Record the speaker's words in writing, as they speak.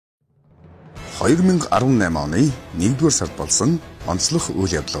2018 оны 1-р сард болсон онцлох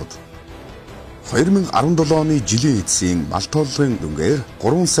үйл явдлууд. 2017 оны жилийн эцсийн мал тооллогын дүнгээр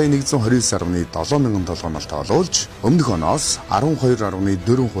 3,129,7 мянган толгой мал тоолуулж, өмнөх оноос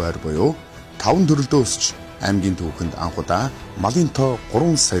 12.4% буюу 5 төрөлдөө өсч, аймгийн түүхэнд анхудаа малын тоо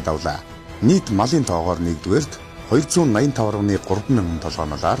 3 сая давлаа. Нийт малын тоогоор 1-дүгээрт 285.3 мянган толгой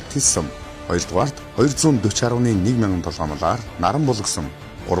малаар тисэм, 2-дугаарт 240.1 мянган толгой малаар наран булгасан,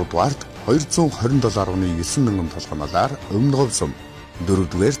 3-дугаарт 227.9 мянган толгой малаар өмнө говьсон,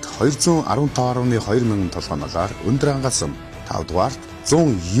 4-дүгээрт 215.2 мянган толгой малаар өндөр ангасан, 5-дугаарт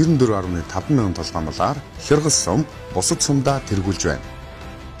 194.5 мянган толгой малаар хиргалсан бусад сумдаа тэргүүлж байна.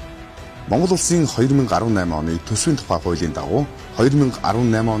 Монгол улсын 2018 оны төсвийн тухай хуулийн дагуу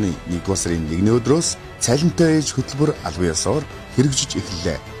 2018 оны 1-р сарын 1-ний өдрөөс цалинтай ээж хөтөлбөр албан ёсоор хэрэгжиж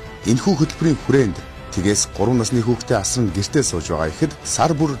эхэллээ. Энэхүү хөтөлбөрийн хүрээнд тгээс 3 насны хүүхдээ асран гэртээ сууж байгаа ихэд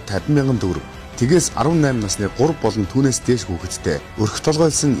сар бүр 50 мянган төгрөг, тгээс 18 насны 3 болон түүнээс дээш хүүхэдтэй өрх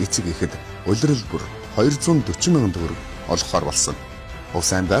толгойлсон эцэг ихэд улирал бүр 240 мянган төгрөг олгохоор болсон. Улс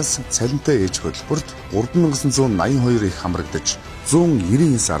аймгаас цалинтай ээж хөтөлбөрт 3982 их хамрагдаж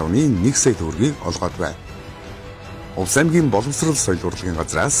 199.1 сая төгрөгийг олгоод байна. Улс аймгийн боловсрол соёл урлагийн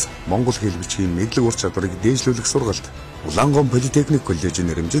газраас Монгол хэл бичгийн мэдлэг ур чадварыг дээшлүүлэх сургалт, Улаангон политехник коллежийн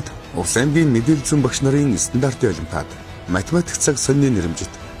нэрэмжит, улс аймгийн мэдээлэл зүйн багш нарын стандартын олимпиад, математик цаг сонины нэрэмжит,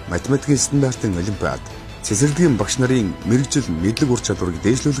 математикийн стандартын олимпиад, цэцэрлэгийн багш нарын мэрэгжил мэдлэг ур чадварыг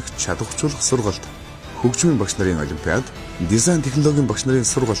дээшлүүлэх чадварчлах сургалт, хөгжмийн багш нарын олимпиад, дизайн технологийн багш нарын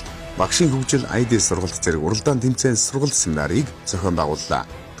сургалт, багшийн хөгжил ID сургалт зэрэг уралдаан тэмцээн сургалт семинарыг зохион байгууллаа.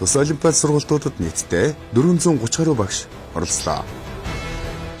 Төс олимпиад сургалтуудад нийтдээ 430 гаруй багш оролцлоо.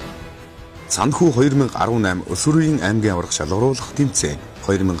 Цанхүү 2018 өсвөрийн аймгийн аврах шалгаруулах тэмцээн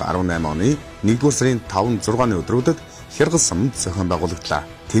 2018 оны 1-р сарын 5-6-ны өдрүүдэд Хиргас сумд зохион байгуулагдлаа.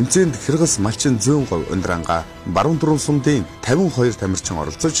 Тэмцээнд Хиргас малчин 100% өндранга баруун дуран сумдын 52 тамирчин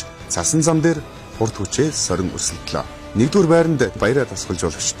оролцож, цасан зам дээр хурд хүчээ сорин өрсөлдлөө. 1-р байранд баяраа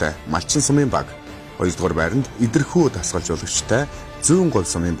дасгалжуулагчтай малчин сумын баг, 2-р байранд идэрхүү дасгалжуулагчтай зүүн говь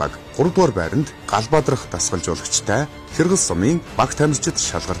сумын баг, 3-р байранд галбаадрах дасгалжуулагчтай Хиргас сумын баг тамирчид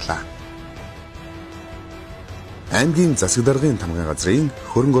шалгарлаа. Аймгийн засаг даргын тамгын газрын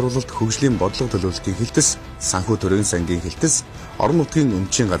хөрөнгө оруулалт хөгжлийн бодлого төлөвлөлтийн хэлтэс, санхүү төрийн сангийн хэлтэс, орон нутгийн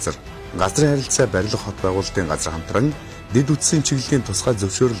өмчийн газар, газрын харилцаа барилга хот байгуулалтын газар хамтран дэд үтсийн чиглэлийн тусгай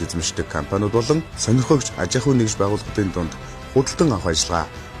зөвшөөрөл эзэмшдэг компаниуд болон сонирхогч аж ахуйн нэгж байгууллагын дунд худалдан авах ажиллагаа,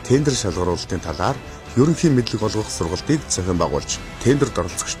 тендер шалгаруулалтын талаар ерөнхий мэдлэг олгох сургалтыг зохион байгуулж, тендерд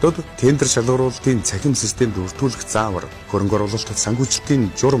оролцогчдод тендер шалгаруулалтын цахим системд бүртгүүлэх заавар, хөрөнгө оруулалт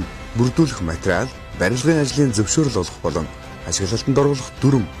санхүүжилтийн журам, бүрдүүлэх материал, барилгын ажлын зөвшөөрөл олох болон ашиглалтанд оруулах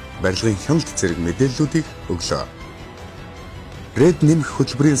дүрм, барилгын хяналт зэрэг мэдээллүүдийг өглөө. Ред нэмэх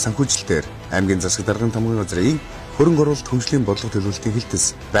хөтөлбөрийн санхүүжилтээр аймгийн засаг даргын тамгын газрын хөрөнгө оруулалт хөгжлийн бодлого төлөвлөлтийн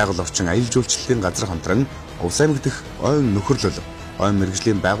хэлтэс, байгаль орчин аялал жуулчлалын газар хамтран улс аймаг дэх ойн нөхөрлөл, ойн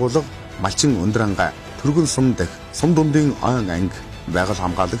мэргэжлийн байгууллага, малчин өндранга, түргэн сум дэх сум дундын ойн анги, байгаль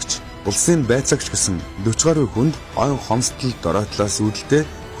хамгаалагч, улсын байцаагч гэсэн 40 гаруй хүнд ойн хомсдол доройтлоос үүдэлтэй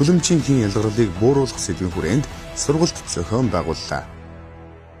хүлэмжийн хийн ялгарлыг бууруулах сэдвийн хүрээнд сургалт зохион байгууллаа.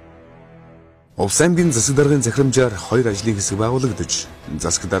 Улс аймгийн засаг даргын захирамжаар 2 ажлын хэсэг байгуулагдаж,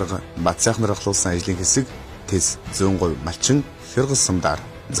 засаг дарга бат сайхнаар ахлуулсан ажлын хэсэг Тэс 100% малчин Хиргас сумдаар,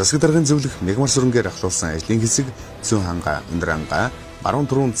 засаг даргын зөвлөх мягмар сүрэнгээр ахлуулсан ажлын хэсэг Зүүн ханга, Өндранга, баруун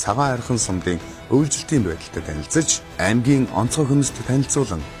түрүүн цагаан архан сумдын өвлжилтийн байдалтай танилцаж, аймгийн онцгой хүмүүст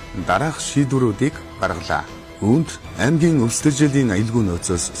танилцуулан дараах шийдвэрүүдийг гаргалаа. Үүнд аймгийн өвс төжлийн аюулгүй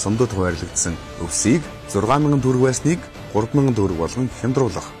нөөцөөс сумдад хуваарлагдсан өвсийг 6,000 төгрөг байсныг 3,000 төгрөг болгон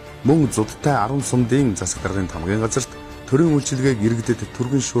хямдруулах, мөн зудтай 10 сумдын засаг даргын тамгын газарт төрийн үйлчилгээг иргэдэд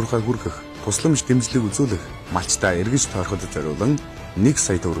түргэн шуурхай хүргэх, тусламж дэмжлэг үзүүлэх, малчтаа эргэж тойроход зориулан 1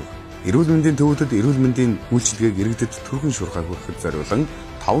 сая төгрөг, эрүүл мэндийн төвүүдэд эрүүл мэндийн үйлчилгээг иргэдэд түргэн шуурхай хүргэхэд зориулан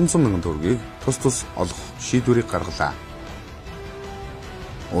 500 мянган төгрөгийг тус олгох шийдвэрийг гаргалаа.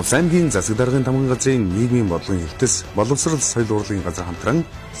 Улс аймгийн засаг даргын тамгын газрын нийгмийн бодлогын хэлтэс, боловсрол соёл урлагийн газар хамтран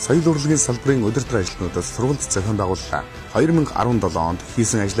соёл урлагийн салбарын удирдах ажилтнуудад сургалт зохион байгууллаа. 2017 онд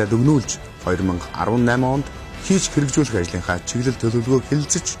хийсэн ажлаа дүгнүүлж, 2018 онд хийж хэрэгжүүлэх ажлынхаа чиглэл төлөвлөгөөг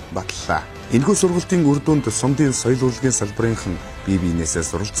хэлэлцэж батллаа. Энэхүү сургалтын үр дүнд сумдын соёл урлагийн салбарынхан бие биенээсээ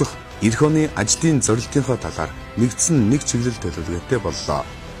суралцах, эх оны ажлын зорилтынхаа талаар нэгдсэн нэг чиглэл төлөвлөгөөтэй боллоо.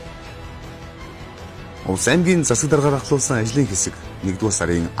 Улс аймгийн засаг даргаар ахлуулсан ажлын хэсэг 1-р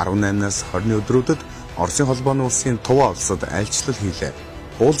сарын 18-наас 20-ны өдрүүдэд Оросын холбооны улсын Туваа улсад айлчлал хийлээ.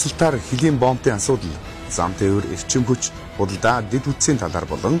 Уулзалтаар хөлийн бомбын асуудал, зам тээвэр эрчим хүч, худалдаа дэд үтсийн талаар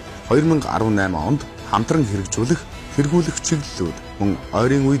болон 2018 онд хамтран хэрэгжүүлэх чиглэлүүд, мөн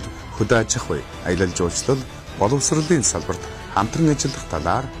ойрын үед хөдөө аж ахуй, аялал жуулчлал, боловсролын салбарт хамтран ажиллах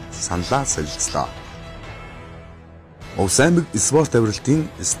талаар саналаа солилцлоо. Улс аймаг спорт авиралтын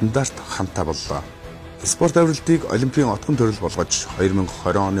стандарт хамтаа боллоо. Спорт авиралтыг Олимпийн отгон төрөл болгож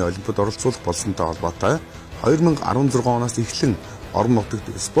 2020 оны Олимпиад оролцуулах болсонтой холбоотой 2016 оноос эхлэн орон нутагт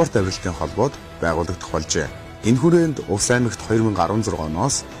спорт авиралтын холбоод байгуулагдах болжээ. Энэ хүрээнд улс аймагт 2016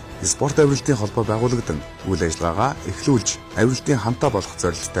 оноос спорт авиралтын холбоо байгуулагдан үйл ажиллагаагаа эхлүүлж авиралтын хамтаа болох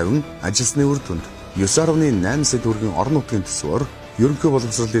зорилт тавин ажилласны үр дүнд 9.8 сая төгрөгийн орон нутгийн төсвөөр ерөнхий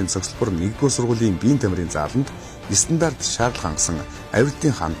боловсролын цогцлбор 1-р сургуулийн биеийн тамирын зааланд стандарт шаардлага хангасан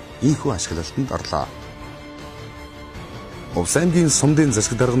авиралтын хан ийхүү ашиглалтанд орлоо. Улс аймгийн сумдын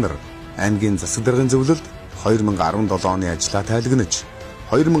засаг дарга нар аймгийн засаг даргын зөвлөлд 2017 оны ажлаа тайлагнаж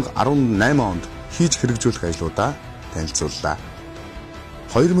 2018 онд хийж хэрэгжүүлэх ажлуудаа танилцууллаа.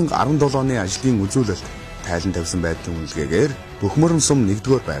 2017 оны ажлын үзүүлэлт тайлан тавьсан байдлын үнэлгээгээр Бөхмөрөн сум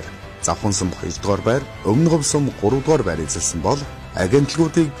 1-р байр, Завхан сум 2-р байр, Өмнөгов сум 3-р байр эзэлсэн бол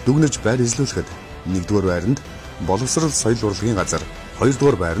агентлагуудыг дүгнэж байр эзлүүлэхэд 1-р байранд боловсрол соёл урлагийн газар,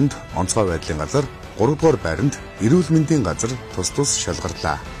 2-р байранд онцгой байдлын газар, 3-р байранд эрүүл мэндийн газар тус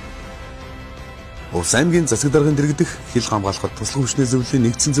шалгарлаа. Улс аймгийн засаг даргын дэргэдэх хил хамгаалахад туслах хүчний зөвлөлийн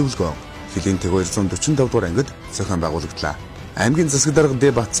нэгдсэн зөвлөгөө хилийн 245 дугаар ангид зохион байгуулагдлаа. Аймгийн засаг дарга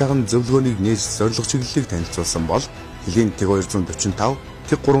Д Батцаахан зөвлөгөөнийг нээж зорилго чиглэлийг танилцуулсан бол хилийн 245,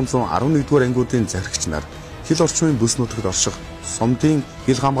 311 дугаар ангиудын захирагч нар хил орчмын бүс нутагт орших сумдын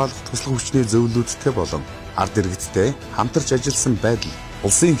хил хамгаалах туслах хүчний зөвлөлүүдтэй болон ард иргэдтэй хамтарч ажилласан байдал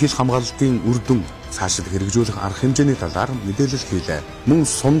улсын хил хамгаалалтын үр дүн цаашид хэрэгжүүлэх арга хэмжээний талаар мэдээлэл хийлээ. Мөн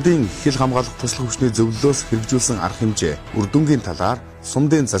сумдын хил хамгаалах туслах хүчний зөвлөлөөс хэрэгжүүлсэн арга хэмжээ, үр дүнгийн талаар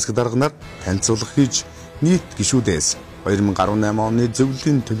сумдын засаг дарга нар танилцуулга хийж нийт гишүүдээс 2018 оны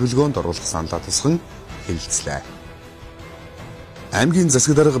зөвлөлийн төлөвлөгөөнд оруулах саналаа тусган хэлэлцлээ. Аймгийн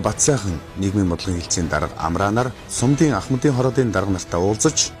засаг дарга Батцаахан нийгмийн бодлогын хэлтсийн дарга Амраанаар сумдын Ахмадын хороодын дарга нартай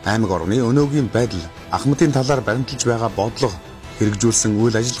уулзаж аймаг орны өнөөгийн байдал, Ахмадын талаар баримталж байгаа бодлого, хэрэгжүүлсэн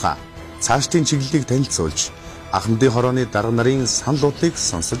үйл ажиллагаа, цаашдын чиглэлийг танилцуулж Ахмадын хорооны дарга нарын саналуудлыг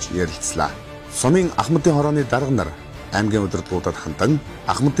сонсож ярилцлаа. Сумын Ахмадын хорооны дарга нар аймгийн удирдлагуудад хандан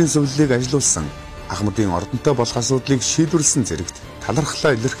Ахмадын зөвлөлийг ажилуулсан, Ахмадын ордонтой болох асуудлыг шийдвэрлсэн зэрэгт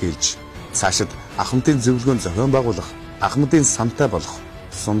талархлаа илэрхийлж цаашид Ахмадын зөвлөгөөнд зохион байгуулах, Ахмадын самтай болох,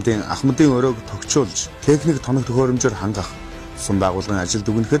 сумдын Ахмадын өрөөг тогтчуулж техник тоног төхөөрөмжөөр хангах, сум байгууллагын ажил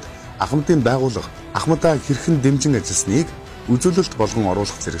дүгнэхэд Ахмадын байгууллага Ахмадаа хэрхэн дэмжин ажилласныг үзүүлэлт болгон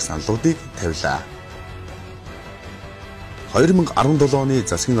оруулах зэрэг саналуудыг тавилаа. 2017 оны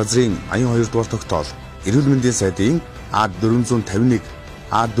засгийн газрын 82 дугаар тогтоол эрүүл мэндийн сайдын А451,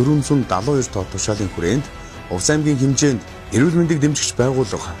 А472 тоо тушаалын хүрээнд улс аймгийн хэмжээнд эрүүл мэндийг дэмжигч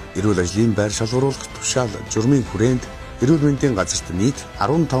байгууллага эрүүл ажлын байр шалгаруулах тушаал журмын хүрээнд эрүүл мэндийн газарт нийт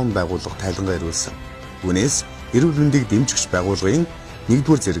 15 байгууллага тайлангаа ирүүлсэн. Үүнээс эрүүл мэндийг дэмжигч байгууллагын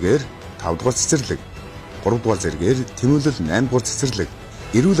 1-р зэргээр 5-р цэцэрлэг, 3-р зэргээр тэмүүлэл 8-р цэцэрлэг,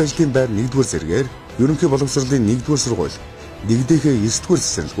 эрүүл ажлын байр 1-р зэргээр ерөнхий боловсролын 1-р сургууль, нэгдээхээ 9-р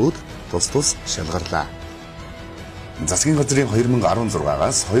цэцэрлэгүүд тус шалгарлаа. Засгийн газрын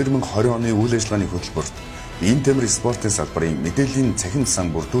 2016-аас 2020 оны үйл ажиллагааны хөтөлбөрт биеийн тамир спортын салбарын мэдээллийн цахим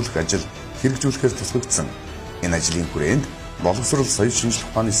сан бүрдүүлэх ажил хэрэгжүүлэхээр тусгагдсан. Энэ ажлын хүрээнд боловсрол соёл шинжилгээ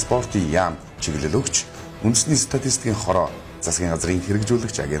ухааны спортын яам чиглэл өгч, үндэсний статистикийн хороо, засгийн газрын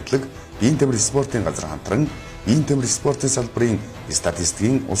хэрэгжүүлэгч агентлаг, биеийн тамир спортын газар хамтран биеийн тамир спортын салбарын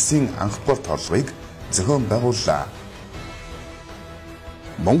статистикийн улсын анхдугаар тооллогыг зохион байгууллаа.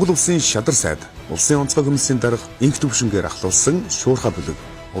 Монгол улсын шадар сайд, улсын онцгой комиссийн дарга инх төвшингээр ахлуулсан шуурхай бүлэг,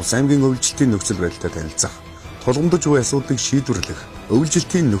 улс аймгийн өвлжилтийн нөхцөл байдалтай танилцах, тулгамдж буй асуудлыг шийдвэрлэх,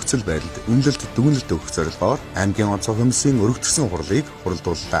 өвлжилтийн нөхцөл байдалд үнэлэлт дүгнэлт өгөх зорилгоор аймгийн онцгой комиссийн өргөтгсөн хурлыг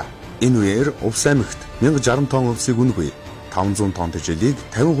хурлдууллаа. Энэ үеэр улс аймагт 1060 тонн өвсийг үнэгүй, 500 тонн тэжээлийг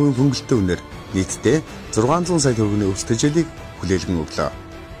 50% хөнгөлөлтөй үнээр нийтдээ 600 сая төгрөгийн өвс тэжээлийг хүлээлгэн өглөө.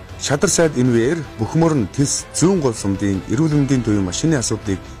 Шадар сайд энэ үеэр Бөхмөрөн Тэс зүүн гол сумдын эрүүл мэндийн төвийн машины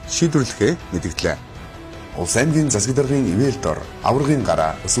асуудлыг шийдвэрлэхээ мэдгдлээ. Улс аймгийн засаг даргын ивэл дор аваргын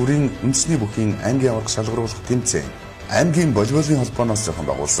гараа өсвөрийн үндэсний бүхийн аймгийн аварга шалгаруулах тэмцээн, аймгийн волейболын холбооноос зохион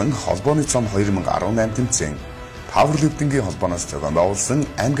байгуулсан холбооны цом 2018 тэмцээн, паверлифтингийн холбооноос зохион байгуулсан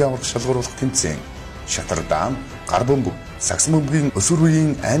аймгийн аварга шалгаруулах тэмцээн, Шатар даам, гар бөмбөг, сагс бөмбөгийн өсвөр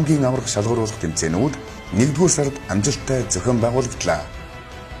үеийн аймгийн аварга шалгаруулах тэмцээнүүд 1-р сард амжилттай зохион байгуулагдлаа.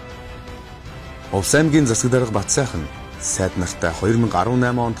 Улс аймгийн засаг дарга Батцаахан сайд нартай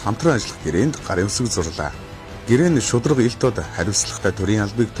 2018 онд хамтран ажиллах гэрээнд гарын үсэг зурлаа. Гэрээ нь шудраг элтод хариуцлагатай төрийн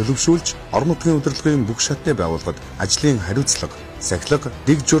албыг төлөвшүүлж, орон нутгийн удирдлагын бүх шатны байгууллагад ажлын хариуцлага, сахилга,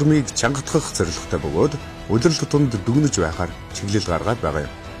 дэг журмыг чангатгах зорилготой бөгөөд удирдлагын тунд дүгнэж байхаар чиглэл гаргаад байгаа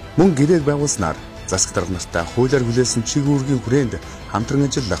юм. Мөн гэрээг байгуулснаар засаг дарга нартай хуулиар хүлээсэн чиг үүргийн хүрээнд хамтран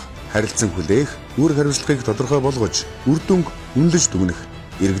ажиллах, харилцан хүлээх, үүрэг хариуцлагыг тодорхой болгож, үр дүнг үнэлж дүгнэх,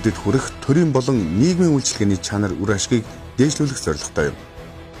 иргэдэд хүрэх төрийн болон нийгмийн үйлчилгээний чанар үр ашгийг дээшлүүлэх зорилготой юм.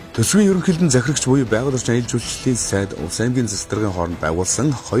 Төсвийн ерөнхийлөн захирагч буюу байгаль орчин аюулгүй үйлчлэлийн сайд улс аймгийн засаг даргын хооронд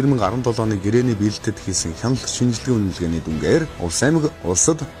байгуулсан 2017 оны гэрээний биелэлтэд хийсэн хяналт шинжилгээ үнэлгээний дүнгээр улс аймаг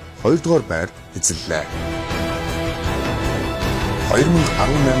улсад 2 дугаар байрт эзэллээ.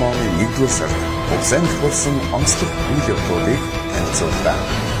 2018 оны 1-р сард улс аймагт болсон онцлох үйл явдлуудыг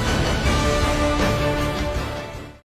танилцууллаа.